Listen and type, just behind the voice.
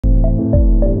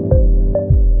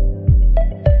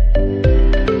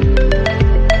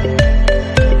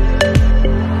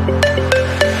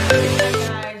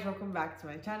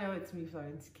channel. It's me,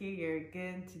 Florence K, here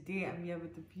again. Today I'm here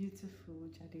with the beautiful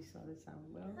Jadesola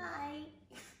Samuel. Hi.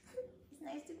 It's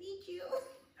nice to meet you.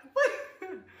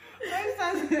 Why is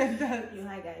that like that?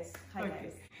 Hi guys. Hi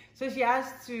guys. So she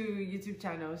has two YouTube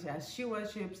channels. She has She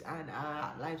Worships and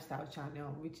a lifestyle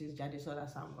channel, which is Jadesola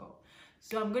Samuel.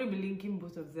 So I'm going to be linking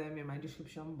both of them in my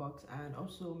description box, and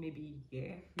also maybe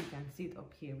here you can see it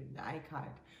up here with the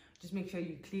iCard. Just make sure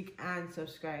you click and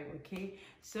subscribe, okay?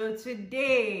 So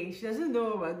today she doesn't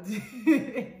know what we're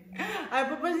doing. I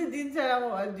purposely didn't tell her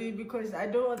what we're doing because I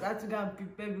don't want her to go and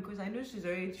prepare, because I know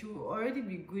she will already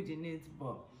be good in it,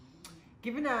 but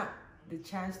giving her the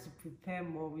chance to prepare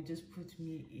more will just put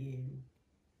me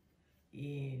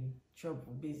in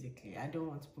trouble. Basically, I don't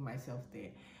want to put myself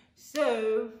there.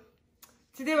 So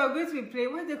today we're going to be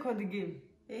playing, what do they call the game?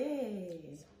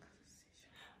 Hey.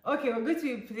 Okay, we're going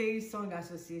to be playing Song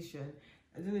Association.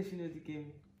 I don't know if you know the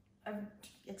game.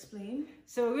 Explain.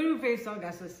 So we're going to be playing Song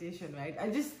Association, right? I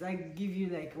just like give you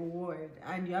like a word,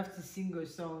 and you have to sing a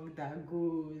song that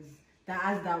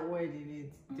has that word in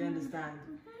it. Do you understand?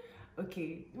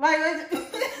 Okay.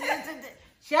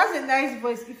 She has a nice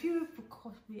voice. If you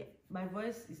call me, my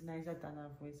voice is nicer than her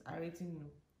voice. I already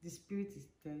know. The spirit is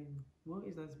telling me. Well,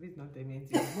 it's not the spirit, not telling me.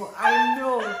 But I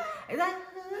know. It's like,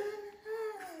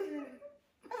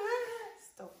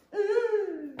 Stop.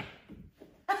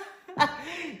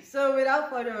 So without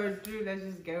further ado, let's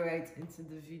just get right into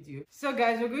the video. So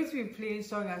guys, we're going to be playing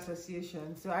Song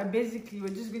Association. So we're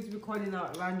just going to be calling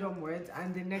out random words,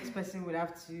 and the next person would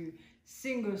have to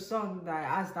sing a song that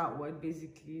has that word,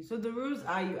 basically. So the rules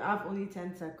are, you have only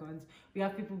 10 seconds. We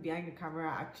have people behind the camera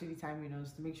actually timing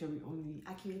us to make sure we only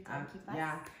Actually,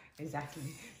 yeah, exactly.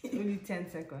 Only 10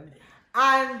 seconds.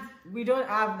 And we don't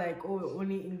have like, oh,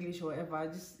 only English or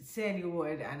whatever. Just say any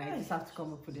word, and I just have to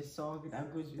come up with a song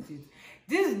that goes with it.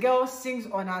 This girl sings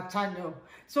on her channel,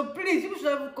 so please, you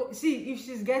should see if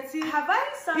she's getting. Have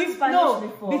I sung Spanish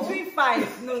before? Between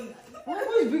 5. No,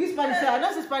 who is bringing Spanish? I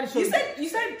don't say Spanish. You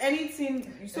said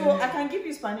anything, so I can give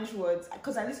you Spanish words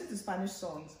because I listen to Spanish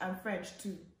songs and French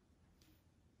too.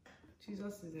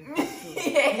 Jesus is a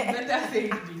better say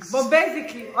English. But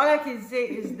basically, all I can say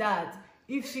is that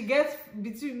if she gets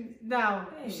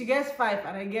if she gets 5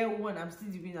 and I get 1, I'm still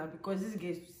the winner, because this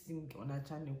girl sing on her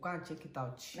channel. Go and check it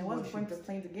out. And what's the point of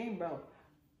playing the game, bro?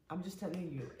 I'm just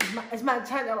telling you, it's my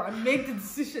channel. I make the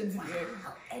decisions here.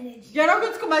 Energy. You're not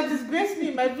going to come and disgrace me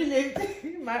in my village,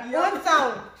 my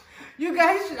hometown. You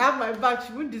guys should have my back.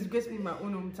 She won't disgrace me in my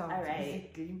own hometown. All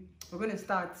right. Basically, we're gonna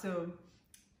start. So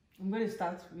I'm gonna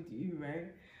start with you,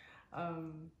 right?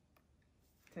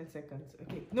 10 seconds.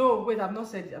 Okay. No, wait, I've not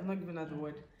said it. I'm not giving her the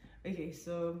word. Okay,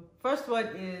 so first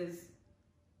word is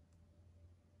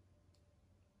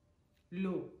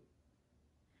low.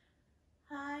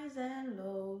 Highs and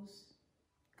lows,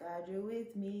 guide you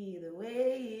with me the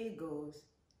way it goes.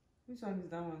 Which song is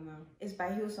that one now? It's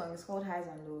by Hillsong. It's called Highs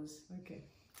and Lows. Okay.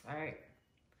 All right.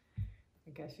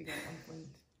 I guess you got 1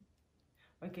 point.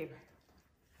 Okay.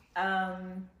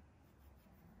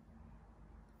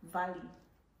 Valley.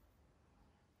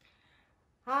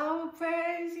 I will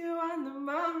praise you on the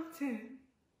mountain.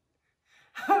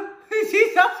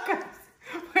 Jesus Christ.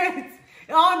 Wait.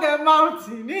 On the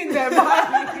mountain, in the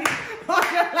valley, on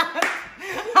the land.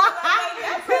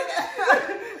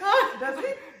 Does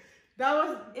it? That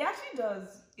was. It actually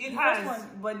does. It has. One,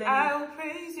 but then I'll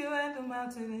praise you and the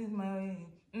mountain is my way.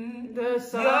 The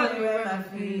sun where my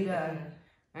feet are.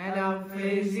 And I'll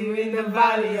praise you in the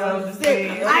valley of the sea.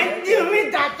 I knew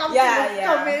it, that something was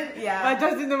coming. Yeah. I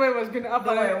just didn't know where it was going to happen.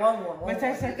 Don't worry, one more. But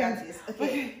 10 seconds.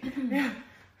 Okay. Yeah.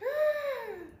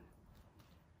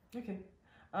 Okay.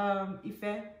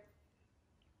 Ife.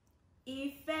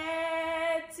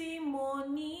 Ìfẹ́ tí mo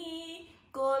ní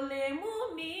kò lè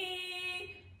mú mi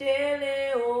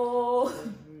délé o.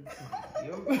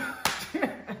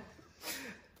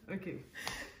 Okay.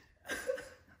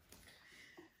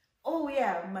 Oh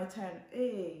yeah, my turn.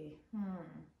 Hey.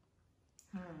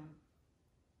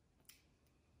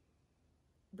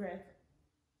 Breath.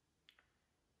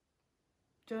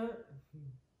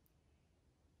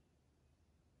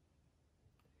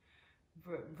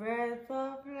 Breath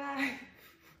of life.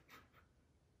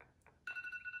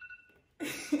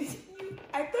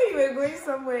 I thought you were going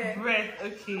somewhere. Breath,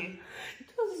 okay.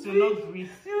 So not breathe.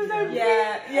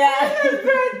 Yeah.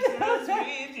 Just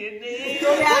breathe your name.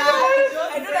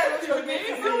 I know that was your name.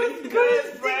 I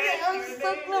was so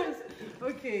close.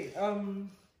 Okay.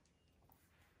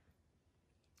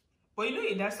 But you know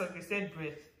in that song they said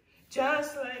breath.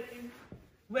 Just like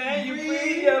when you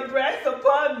breathe your breath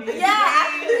upon me. Yeah,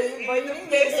 actually. But you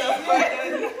face of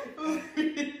fire.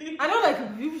 I don't like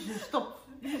people should stop.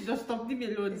 Just stop. Leave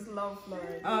me alone. It's love,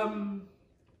 Florence.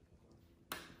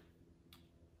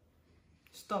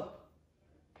 Stop.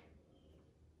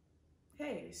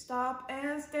 Hey, stop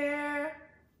and stare.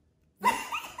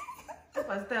 Stop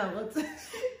and stare. What?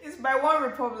 It's by One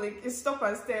Republic. It's Stop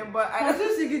and Stare, but I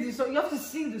don't sing the song. You have to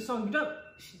sing the song. You don't.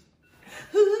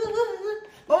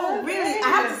 Oh, really? I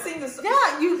have to sing the song.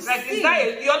 Yeah, you Like, sing. is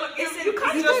that you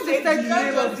can't you just don't say the understand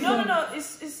name the of the song. No.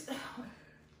 It's.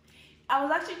 I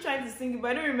was actually trying to sing it,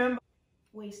 but I don't remember.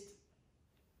 Waste.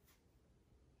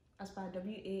 As per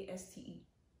WASTE.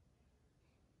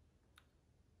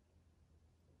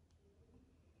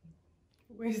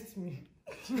 Waste me.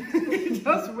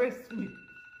 Just waste me.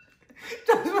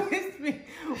 Just waste me.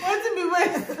 Want to be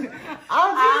wasted?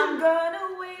 I'm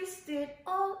gonna waste it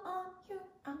all on you.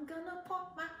 I'm gonna pour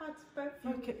my heart's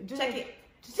perfume. Okay, Check it.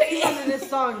 Check it out in this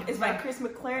song. It's by Chris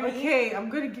McClerney. Okay, I'm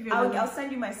gonna give you. I'll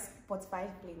send you my Spotify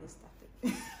playlist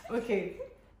after. Okay,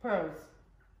 pearls.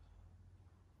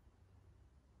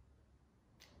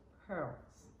 Pearls.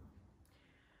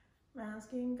 Brown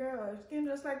skin girl, skin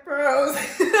just like pearls.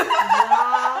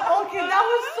 Wow. Okay, that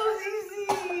was so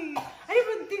easy. I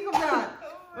didn't even think of that.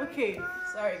 Okay.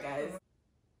 Sorry, guys.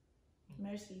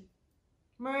 Mercy.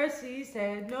 Mercy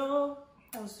said no.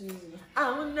 That was so easy.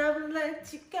 I will never let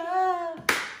you go.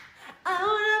 I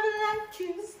will never let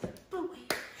you slip away.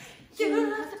 You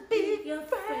don't have to be your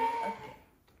friend.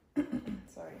 Okay.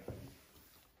 Sorry.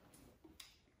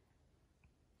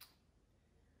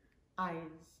 Eyes.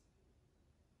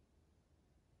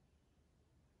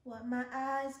 What my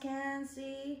eyes can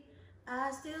see,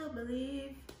 I still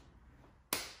believe.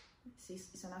 See,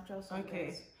 it's an actual song. Okay.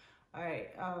 Guys. All right.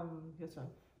 This one.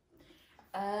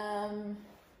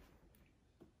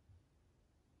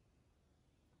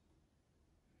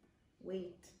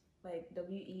 Wait, like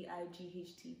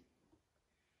WEIGHT.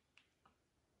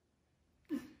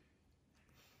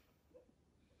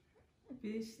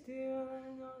 Be still, I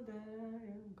know that I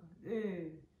am God.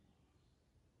 Hey.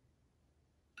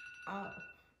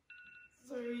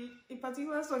 Sorry, a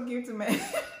particular song came to me.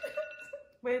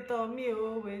 Wait on me,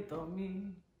 oh, wait on me.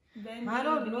 Then I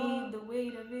don't know. the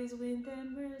weight of his wind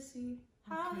and mercy.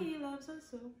 How he loves us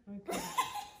so. Okay.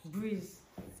 Breeze.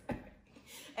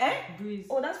 Eh? Breeze.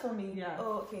 Oh, that's for me. Yeah.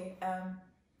 Oh, okay.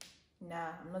 Nah,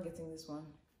 I'm not getting this one.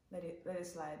 Let it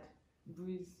slide.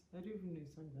 Breeze. I don't even know a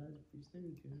song that has breeze. Let me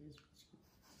give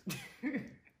you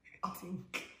a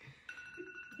think.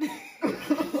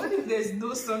 What if there's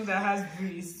no song that has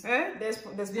breeze? Eh? There's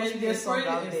possibly a song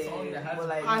out there, but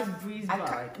like Has breeze, I but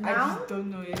can't- I now? just don't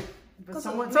know it. But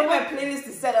someone someone, my playlist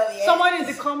is set up yet. someone in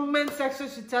the comment section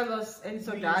should tell us any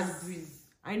song that has Breeze. breeze.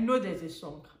 I know there's a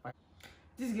song.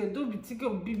 This girl, don't be thinking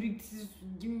of big.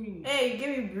 Give me Hey, give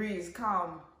me breeze,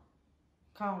 calm.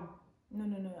 calm. No,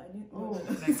 I didn't. Oh.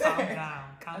 Like, calm down,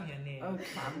 calm your name. Okay.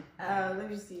 Let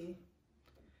me see.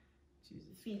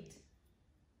 Jesus. Feet.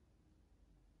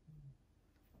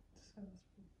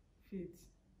 Feet.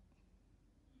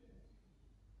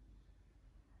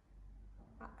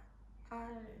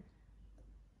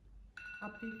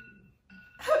 Happy.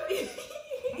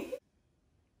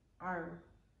 Arrow.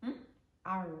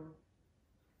 Arrow.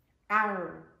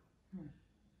 Arrow.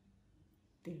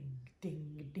 Ding,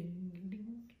 ding, ding,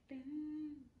 ding,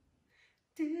 ding.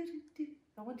 Do, do, do.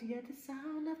 I want to hear the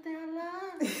sound of their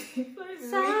alarm.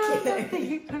 Sound of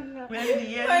the alarm. When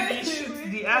the enemy shoots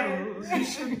the arrows, you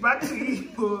shoot back to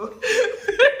Igbo.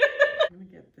 Let me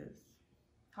get this.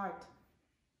 Heart.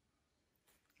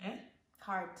 Eh?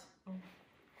 Heart. Oh.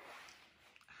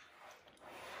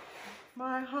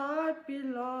 My heart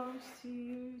belongs to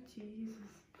you, Jesus.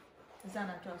 Is that an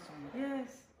actual song?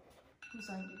 Yes. Who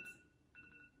sang it?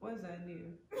 What's that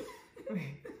new?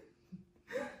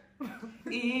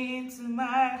 Into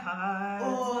my heart.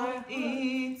 Oh.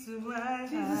 Into my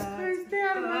Jesus heart. Christ,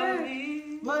 damn Love it.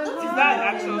 me. My Is heart that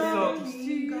an actual belongs song? to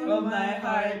you. Of my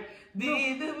heart.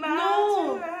 Be the No,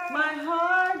 mountain. my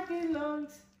heart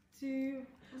belongs to you.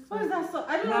 What is that song?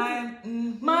 I don't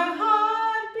know. My, My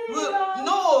heart belongs.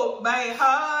 no, my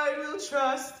heart will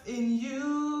trust in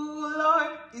you,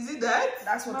 Lord. Is it that?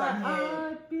 That's what My I'm hearing.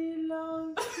 heart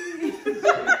belongs to you.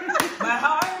 My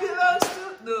heart belongs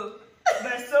to no.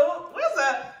 My soul, what's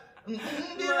that?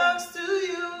 Belongs to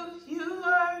you. You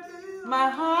are the. My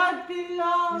heart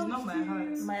belongs It's not my to heart.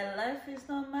 you. My life is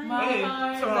not mine. My Hey,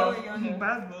 heart. so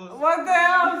bad boss. What the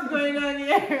hell is going on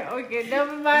here? Okay,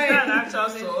 never Is that an mind. actual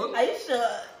song? Are you sure?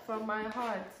 From my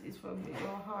heart, it's from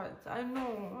your heart. I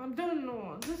know. I don't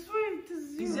know. This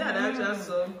way, Is that an actual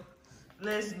song?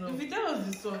 Let's know. If you tell us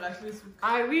the song, at least we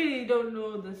I really don't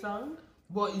know the song,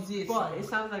 But is it? but it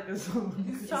sounds like a song.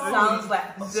 Sounds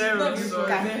like Zero. you Sorry.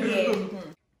 can hear.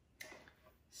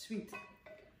 Sweet.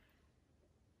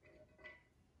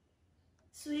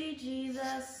 Sweet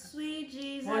Jesus, sweet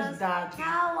Jesus. What's that?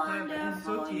 How Yeah, it's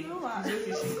wonderful okay. you are.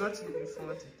 It's okay. She got it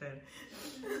before the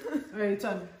time. Wait,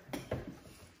 turn.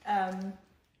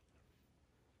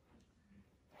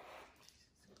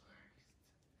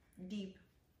 Deep.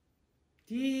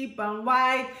 Deep and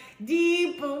wide,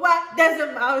 deep and wide. There's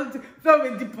a mountain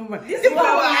flowing deep and wide. This Deep is and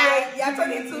why wide, you're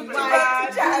turning deep to and my wide,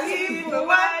 teachers. deep and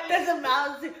wide. There's a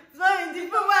mountain flowing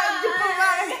deep and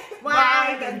wide,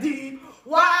 wide and deep,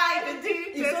 wide and deep.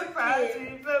 It's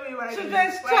okay. So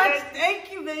let's stretch.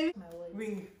 Thank you, baby. My words.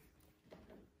 Ring.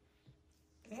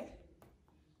 Eh?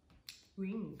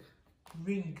 Ring.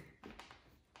 Ring.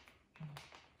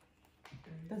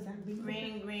 Does that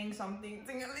mean Ring, something.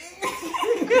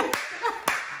 Ting-a-ling.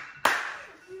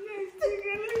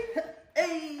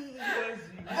 Hey.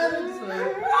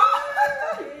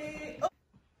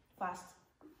 Fast.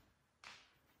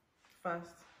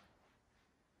 Fast.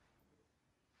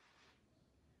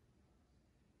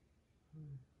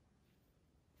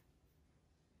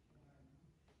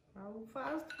 How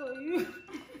fast for you?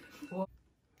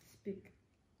 Speak.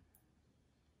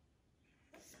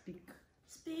 Speak.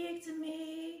 Speak to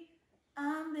me,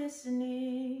 I'm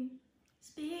listening.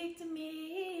 Speak to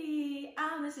me,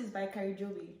 this is by Carrie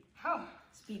Joby. How?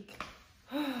 Speak.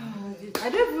 I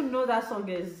don't even know that song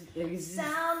exists.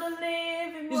 Sound of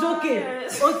living It's okay.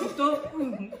 waters. Okay,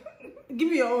 so give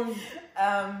me your own.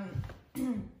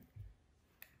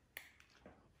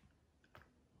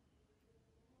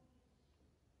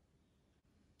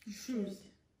 Shoes.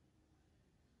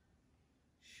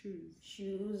 Shoes.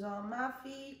 Shoes on my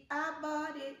feet, I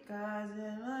bought it, cause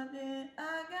I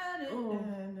got it. Oh.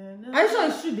 Na, na, na. I saw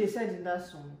a shoe they said in that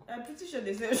song. I'm pretty sure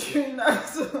they said shoe in that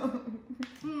song.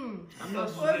 I'm not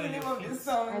sure. What's the name of the I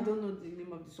song? don't know the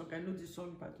name of the song. I know the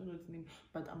song, but I don't know the name.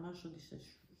 But I'm not sure they said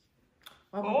shoes.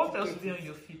 But would what you else get would be it? on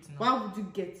your feet now? Why would you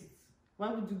get it?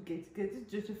 Why would you get it? Get it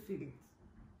just to feel it.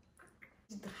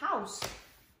 It's the house.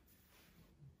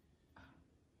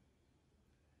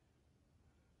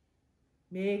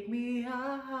 Make me a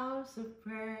house of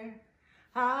prayer,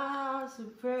 house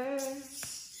of prayer.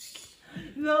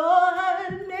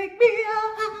 Lord, make me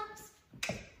a house.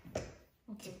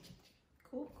 Okay.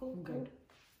 Cool. Good.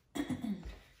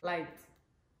 Light.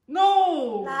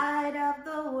 No! Light of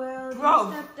the world, Bro.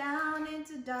 you step down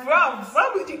into darkness. Bro,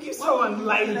 why would you give someone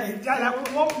light? light? There are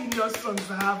 1 million songs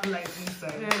that have light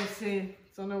inside. Yeah, see,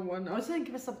 it's on a one. I was trying to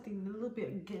give us something, a little bit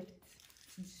of gift.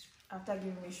 After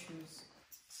giving me shoes.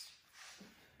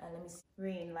 And let me see.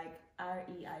 Rain, like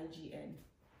R-E-I-G-N.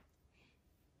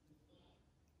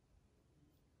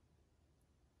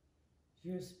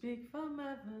 You speak from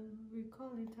heaven, we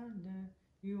call it thunder.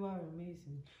 You are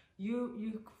amazing. Your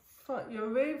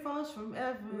rain falls from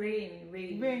heaven. Rain.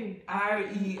 Rain.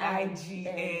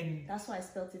 R-E-I-G-N. That's why I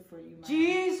spelled it for you, man.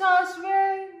 Jesus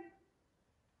rain.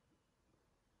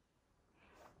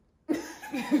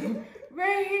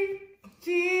 Rain.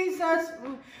 Jesus.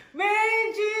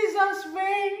 Rain. Jesus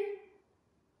rain.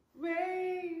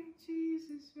 Rain.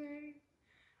 Jesus rain.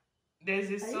 There's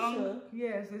a Are you song. sure?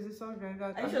 Yes, there's a song like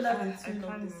that. Are you sure that's the I tune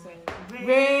can't of the song?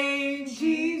 remember. Rain.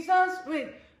 Jesus. Wait.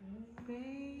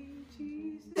 Rain.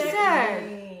 Jesus.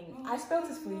 Rain. I spelled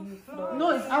it for you, Florence.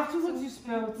 No, it's afterwards you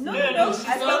spelled. No, No, no, no, I she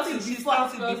spelled spelled it it before.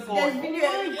 before. There's video.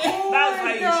 That's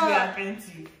why you should be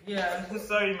attentive. Yeah. I'm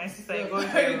sorry, my sister. I got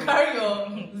Carry zero. carry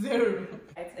on. Zero.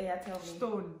 Yeah, tell me.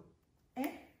 Stone. Eh?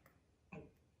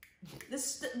 The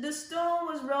stone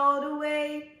was rolled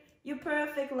away. Your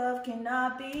perfect love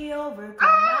cannot be overcome.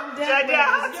 Ah, Now Jade, I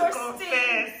have your to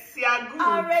confess. You're good.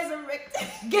 are resurrected.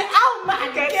 Get out,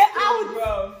 man! Get out!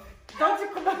 Bro. Don't you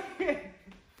come back here.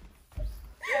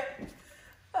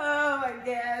 Oh my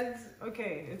god.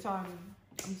 Okay, it's on.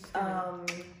 I'm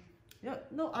just kidding. Yeah,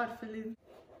 no art feeling.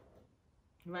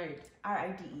 Right.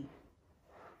 R-I-D-E.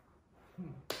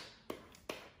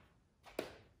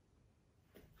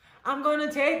 I'm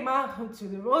gonna take my hood to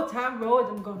the road time road.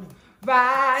 I'm gonna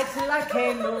ride till I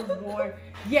can't no more.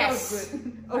 Yes.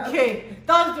 Okay.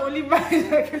 That was the only ride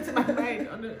that came to my mind.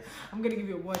 I'm gonna give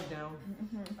you a word now.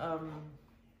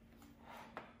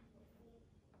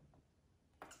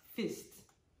 Fist.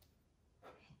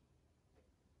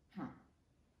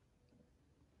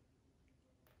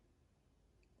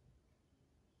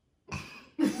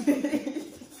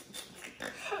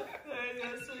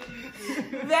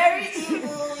 Very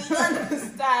evil. You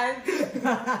understand?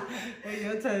 Hey,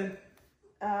 your turn.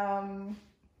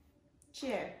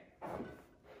 Chair.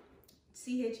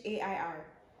 C-H-A-I-R.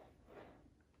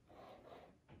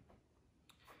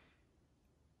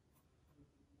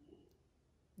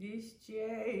 This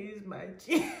chair is my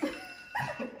chair.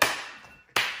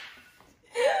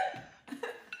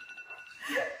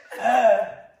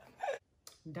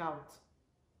 doubt.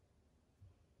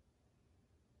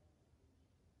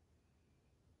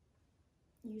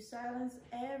 You silence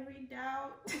every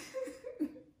doubt.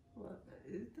 What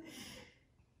is that?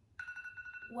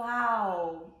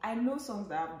 Wow. I know songs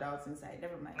that have doubts inside.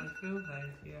 Never mind. I feel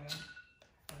like, yeah.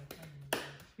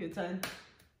 Your turn.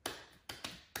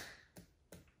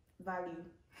 Value.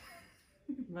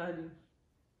 Value.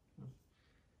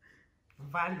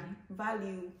 Valley.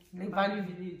 Value. Like Value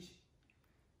Village.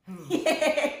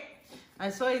 Yeah. I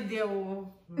saw it there.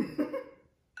 Oh.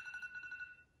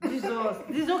 Jesus.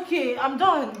 This is okay. I'm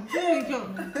done. Here we go.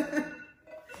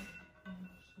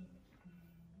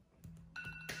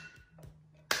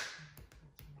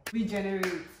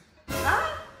 Regenerate.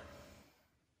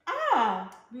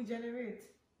 Regenerate.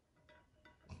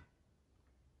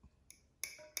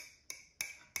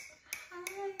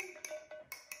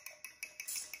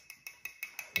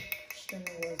 She don't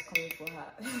know what's coming for her.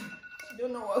 She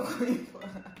don't know what's coming for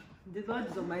her. The Lord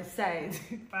is on my side.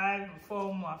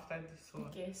 4 more after this one.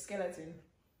 Okay, skeleton.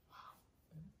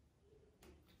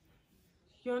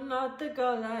 You're not the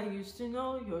girl I used to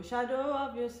know. Your shadow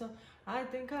of yourself. I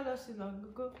think I lost it long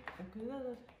ago.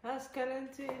 A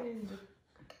skeleton in the...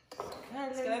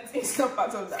 Skeleton is not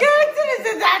part of that. Skeleton is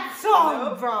in that song,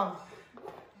 No. bro.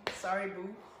 Sorry,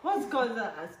 boo. What's called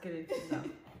that a skeleton now?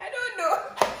 I don't know.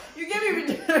 You gave me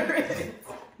regenerate.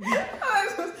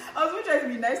 I was trying to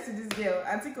be nice to this girl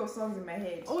and think of songs in my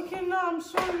head. Okay, no, I'm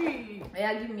sorry.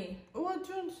 Yeah, give me. What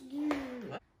do you want to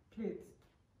give? Plate.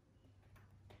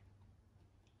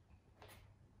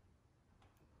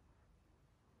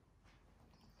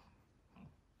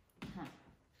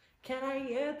 Can I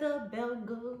hear the bell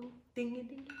go? Dingy,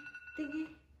 dingy, dingy,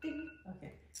 dingy.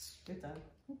 Okay, good time.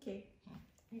 Okay.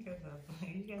 You guys are.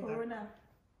 You guys are. Corona.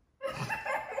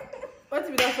 What's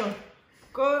with that song?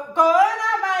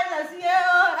 Coronavirus,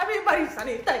 yeah. Everybody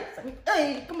sanitize.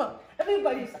 Hey, come on.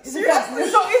 Everybody sanitize. Seriously?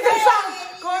 It's a song.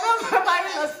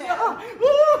 Coronavirus, yeah.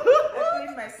 I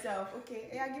played myself. Okay.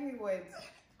 Yeah, give me words.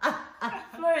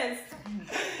 Florence.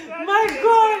 My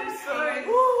God. Sorry.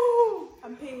 Woo.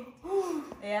 I'm paid.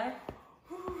 Yeah.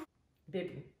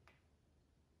 Baby.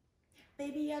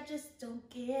 Baby, I just don't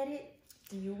get it.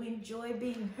 Do you enjoy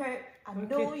being hurt? I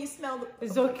know you smell the...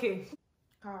 It's okay.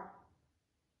 Car.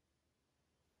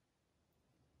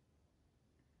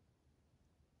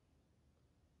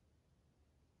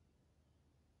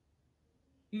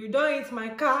 You don't eat my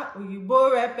car, or you bo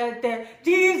repete.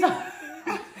 Jesus.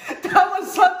 That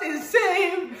was something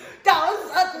same. That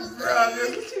was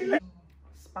something same.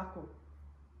 Sparkle.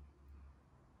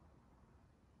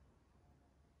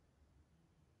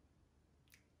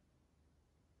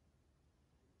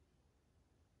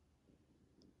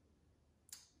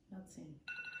 Nothing.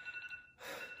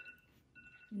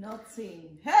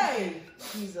 Nothing. Hey!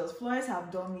 Jesus, Florence have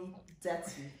done me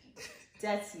dirty.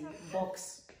 Dirty.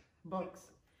 Box.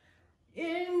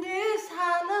 In this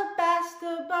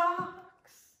alabaster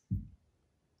box.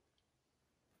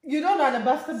 You don't know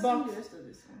alabaster Sing box. the rest of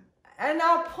this one. And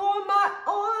I'll pour my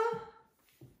oil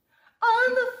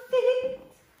on the feet.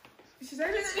 She's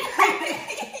actually...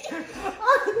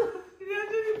 You're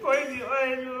actually pouring the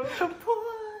oil.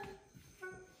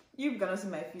 You've gonna see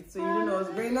my feet, so you don't know what's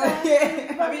going on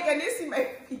here. I mean, can you see my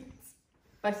feet?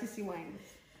 By CC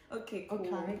Wines. Okay, cool.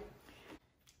 Okay.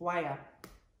 Wire.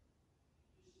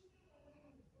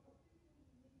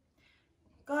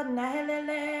 God na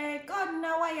helele, God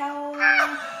na waya.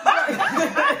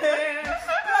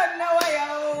 God na waya.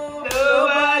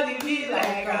 Nobody be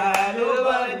like her.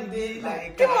 Nobody be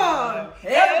like her. Come on.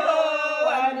 Hello,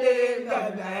 one day,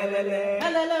 God, hello.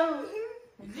 Hello.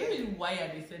 Did you mean wire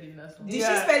they said in that song? Did she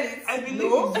spell it? I believe No.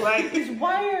 it's right. It's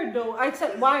wire though. I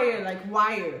said wire, like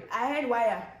wire. I heard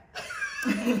wire.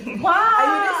 Wow. I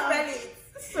didn't spell it.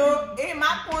 So, in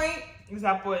my point, It's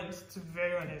a point. To be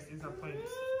very honest, it's a point.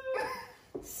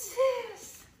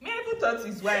 Sis. Me, I even thought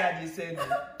it's wire they said. I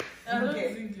don't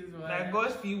Okay. think it's Like wire.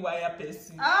 God feel wire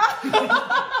person.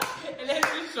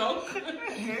 Electric shock.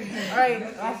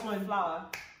 Alright, last one. flower.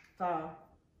 Flower.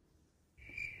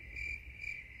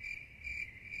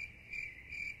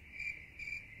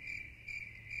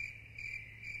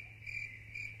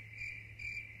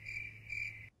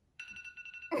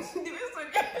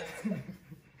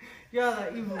 You're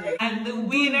the evil. And the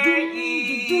winner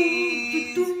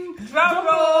is drum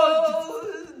roll.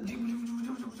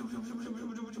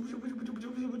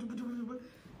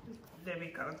 Let me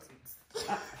count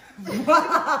it.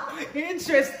 Wow,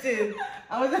 interesting.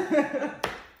 I was.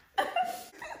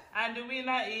 And the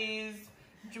winner is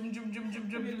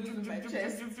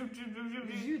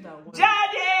You that one. Jade.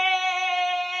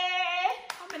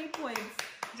 How many points?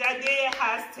 Jade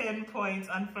has 10 points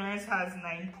and Florence has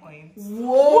 9 points.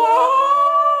 Whoa!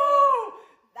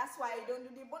 That's why you don't do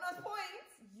the bonus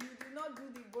points. You do not do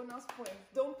the bonus points.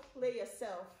 Don't play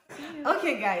yourself.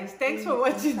 Okay guys, thanks for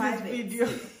watching this private. video.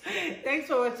 Thanks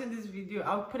for watching this video.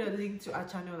 I'll put a link to our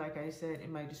channel, like I said,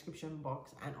 in my description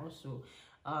box, and also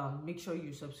make sure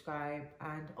you subscribe.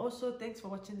 And also thanks for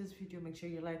watching this video. Make sure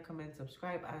you like, comment,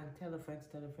 subscribe, and tell a friend,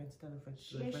 tell a friend, tell a friend,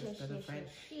 tell a friend, tell a friend.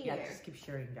 Yeah, just keep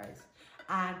sharing, guys.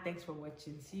 And thanks for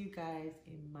watching. See you guys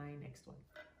in my next one.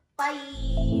 Bye.